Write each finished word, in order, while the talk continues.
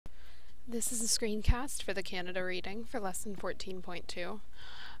This is a screencast for the Canada reading for lesson 14.2.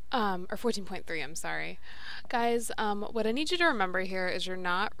 Or 14.3, I'm sorry. Guys, what I need you to remember here is you're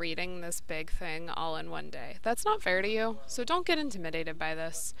not reading this big thing all in one day. That's not fair to you, so don't get intimidated by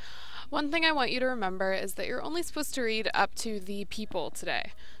this. One thing I want you to remember is that you're only supposed to read up to the people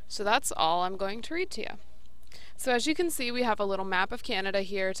today. So that's all I'm going to read to you. So as you can see, we have a little map of Canada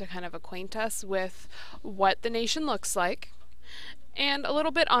here to kind of acquaint us with what the nation looks like, and a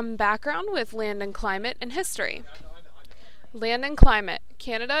little bit on background with land and climate and history. Land and climate.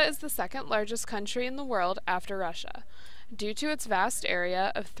 Canada is the second largest country in the world after Russia, due to its vast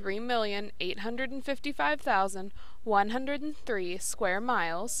area of 3,855,103 square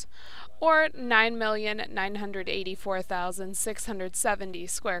miles, or 9,984,670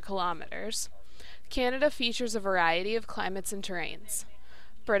 square kilometers. Canada features a variety of climates and terrains.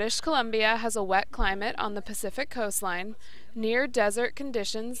 British Columbia has a wet climate on the Pacific coastline, near desert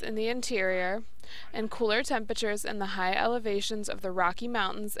conditions in the interior, and cooler temperatures in the high elevations of the Rocky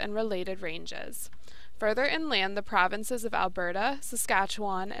Mountains and related ranges. Further inland, the provinces of Alberta,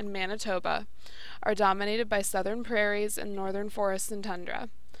 Saskatchewan, and Manitoba are dominated by southern prairies and northern forests and tundra.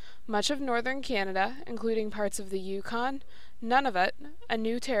 Much of northern Canada, including parts of the Yukon, Nunavut, a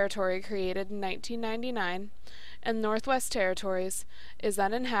new territory created in 1999, and Northwest Territories, is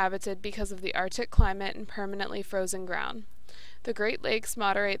uninhabited because of the Arctic climate and permanently frozen ground. The Great Lakes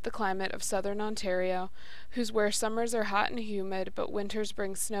moderate the climate of southern Ontario, where summers are hot and humid, but winters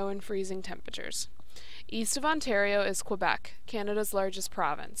bring snow and freezing temperatures. East of Ontario is Quebec, Canada's largest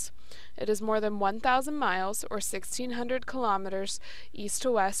province. It is more than 1,000 miles, or 1,600 kilometers, east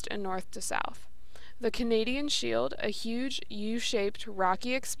to west and north to south. The Canadian Shield, a huge U-shaped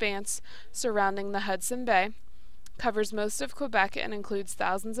rocky expanse surrounding the Hudson Bay, covers most of Quebec and includes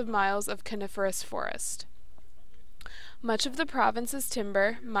thousands of miles of coniferous forest. Much of the province's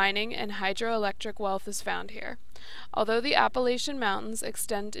timber, mining, and hydroelectric wealth is found here. Although the Appalachian Mountains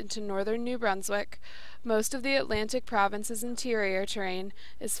extend into northern New Brunswick, most of the Atlantic province's interior terrain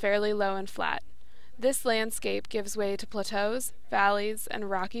is fairly low and flat. This landscape gives way to plateaus, valleys, and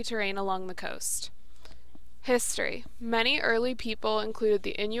rocky terrain along the coast. History. Many early people included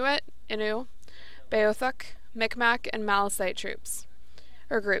the Inuit, Innu, Beothuk, Micmac, and Malecite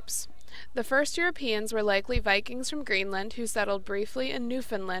groups. The first Europeans were likely Vikings from Greenland who settled briefly in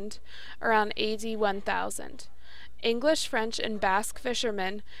Newfoundland around AD 1000. English, French, and Basque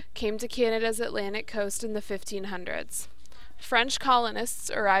fishermen came to Canada's Atlantic coast in the 1500s. French colonists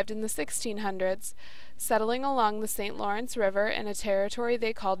arrived in the 1600s, settling along the St. Lawrence River in a territory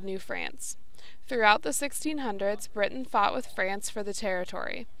they called New France. Throughout the 1600s, Britain fought with France for the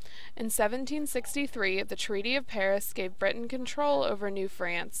territory. In 1763, the Treaty of Paris gave Britain control over New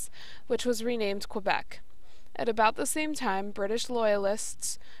France, which was renamed Quebec. At about the same time, British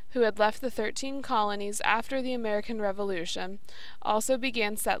loyalists, who had left the 13 colonies after the American Revolution, also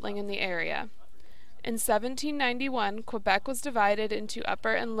began settling in the area. In 1791, Quebec was divided into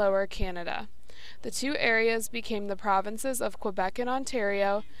Upper and Lower Canada. The two areas became the provinces of Quebec and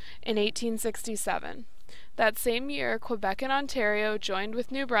Ontario in 1867. That same year, Quebec and Ontario joined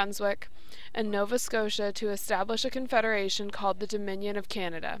with New Brunswick and Nova Scotia to establish a confederation called the Dominion of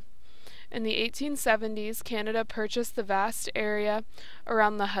Canada. In the 1870s, Canada purchased the vast area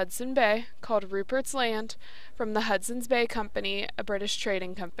around the Hudson Bay, called Rupert's Land, from the Hudson's Bay Company, a British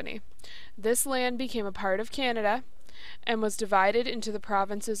trading company. This land became a part of Canada and was divided into the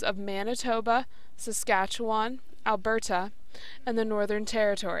provinces of Manitoba, Saskatchewan, Alberta, and the Northern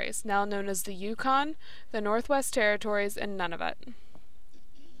Territories, now known as the Yukon, the Northwest Territories, and Nunavut.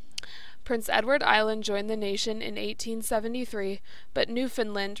 Prince Edward Island joined the nation in 1873, but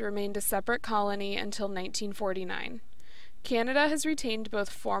Newfoundland remained a separate colony until 1949. Canada has retained both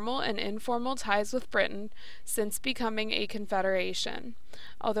formal and informal ties with Britain since becoming a confederation.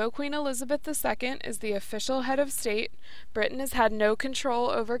 Although Queen Elizabeth II is the official head of state, Britain has had no control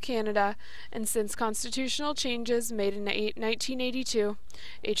over Canada, and since constitutional changes made in 1982,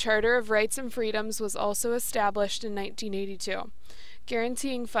 a Charter of Rights and Freedoms was also established in 1982,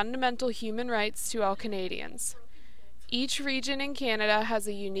 guaranteeing fundamental human rights to all Canadians. Each region in Canada has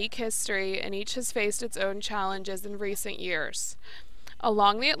a unique history, and each has faced its own challenges in recent years.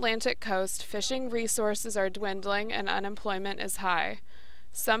 Along the Atlantic coast, fishing resources are dwindling and unemployment is high.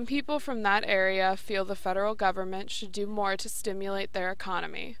 Some people from that area feel the federal government should do more to stimulate their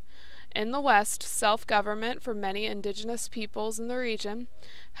economy. In the West, self-government for many Indigenous peoples in the region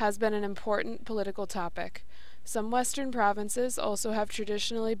has been an important political topic. Some Western provinces also have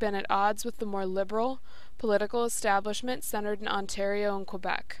traditionally been at odds with the more liberal political establishment centered in Ontario and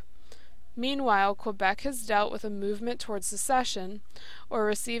Quebec. Meanwhile, Quebec has dealt with a movement towards secession or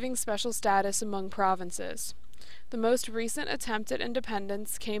receiving special status among provinces. The most recent attempt at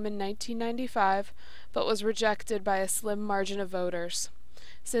independence came in 1995, but was rejected by a slim margin of voters.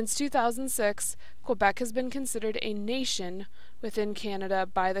 Since 2006, Quebec has been considered a nation within Canada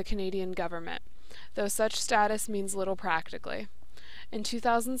by the Canadian government, though such status means little practically. In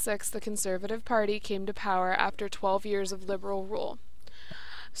 2006, the Conservative Party came to power after 12 years of Liberal rule.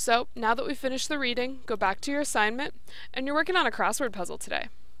 So, now that we've finished the reading, go back to your assignment, and you're working on a crossword puzzle today.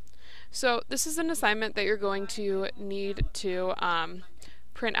 So, this is an assignment that you're going to need to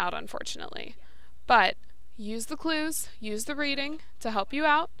print out, unfortunately. But use the clues, use the reading to help you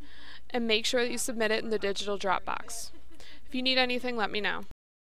out, and make sure that you submit it in the digital Dropbox. If you need anything, let me know.